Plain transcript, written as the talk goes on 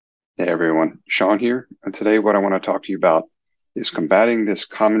Hey everyone, Sean here, and today what I want to talk to you about is combating this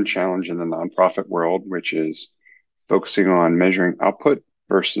common challenge in the nonprofit world, which is focusing on measuring output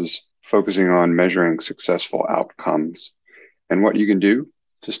versus focusing on measuring successful outcomes, and what you can do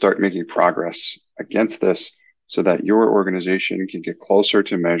to start making progress against this so that your organization can get closer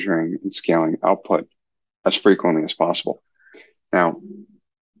to measuring and scaling output as frequently as possible. Now,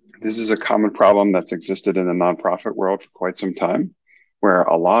 this is a common problem that's existed in the nonprofit world for quite some time, where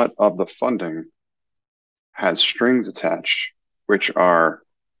a lot of the funding has strings attached, which are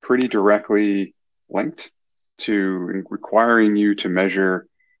pretty directly linked to requiring you to measure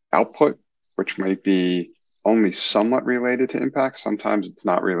output, which might be only somewhat related to impact. Sometimes it's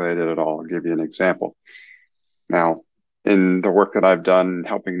not related at all. I'll give you an example. Now, in the work that I've done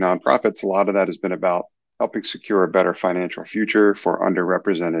helping nonprofits, a lot of that has been about helping secure a better financial future for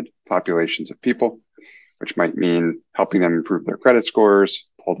underrepresented populations of people, which might mean helping them improve their credit scores,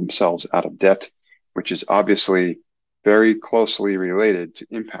 pull themselves out of debt, which is obviously very closely related to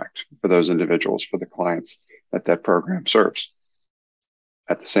impact for those individuals, for the clients that that program serves.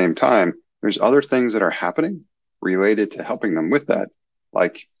 At the same time, there's other things that are happening related to helping them with that,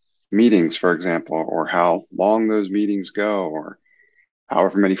 like meetings, for example, or how long those meetings go, or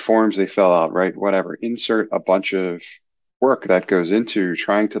however many forms they fill out, right? Whatever. Insert a bunch of work that goes into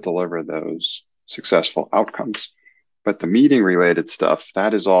trying to deliver those successful outcomes. But the meeting related stuff,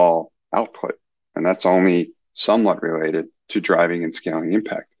 that is all output. And that's only somewhat related to driving and scaling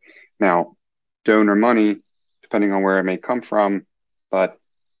impact. Now, donor money, depending on where it may come from, but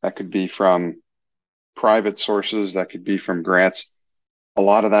that could be from private sources, that could be from grants. A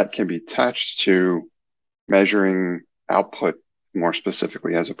lot of that can be attached to measuring output more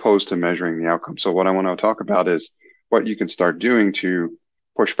specifically, as opposed to measuring the outcome. So what I want to talk about is what you can start doing to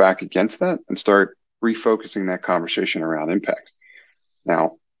push back against that and start refocusing that conversation around impact.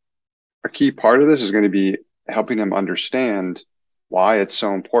 Now, a key part of this is going to be helping them understand why it's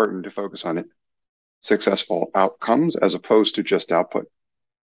so important to focus on it, successful outcomes as opposed to just output.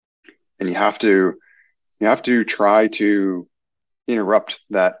 And you have to try to interrupt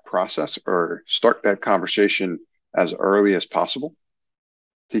that process or start that conversation as early as possible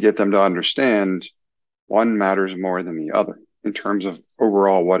to get them to understand one matters more than the other in terms of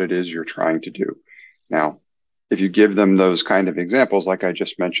overall what it is you're trying to do. Now, if you give them those kind of examples, like I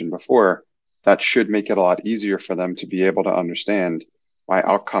just mentioned before, that should make it a lot easier for them to be able to understand why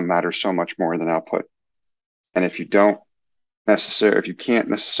outcome matters so much more than output. And if you can't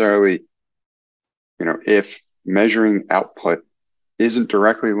necessarily, if measuring output isn't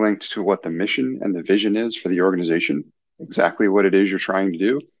directly linked to what the mission and the vision is for the organization, exactly what it is you're trying to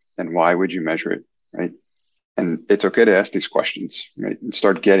do, then why would you measure it, right? And it's okay to ask these questions, right? And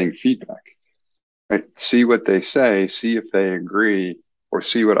start getting feedback, right? See what they say, see if they agree, or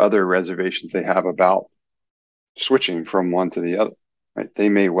see what other reservations they have about switching from one to the other, right? They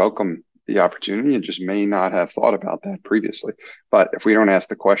may welcome the opportunity and just may not have thought about that previously. But if we don't ask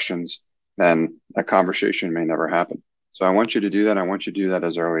the questions, then that conversation may never happen. So I want you to do that. I want you to do that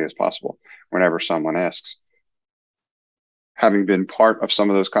as early as possible whenever someone asks. Having been part of some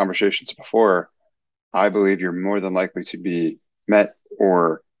of those conversations before, I believe you're more than likely to be met,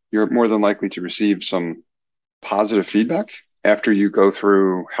 or you're more than likely to receive some positive feedback after you go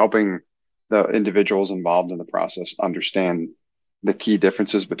through helping the individuals involved in the process understand the key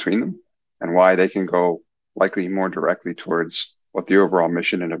differences between them and why they can go likely more directly towards what the overall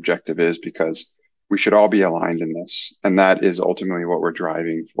mission and objective is, because we should all be aligned in this. And that is ultimately what we're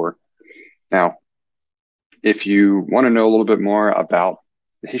driving for. Now, if you want to know a little bit more about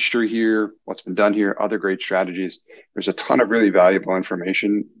the history here, what's been done here, other great strategies, there's a ton of really valuable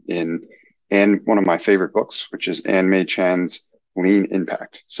information in one of my favorite books, which is Ann Mei Chan's Lean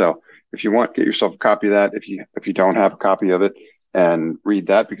Impact. So if you want, get yourself a copy of that. If you don't have a copy of it, and read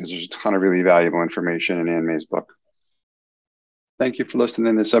that, because there's a ton of really valuable information in Ann Mei's book. Thank you for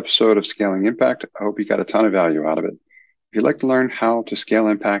listening to this episode of Scaling Impact. I hope you got a ton of value out of it. If you'd like to learn how to scale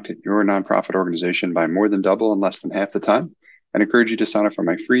impact at your nonprofit organization by more than double in less than half the time, I'd encourage you to sign up for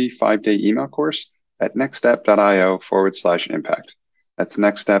my free 5-day email course at nextstep.io/impact. That's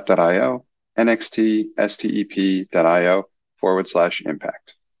nextstep.io, nxtstep.io/impact.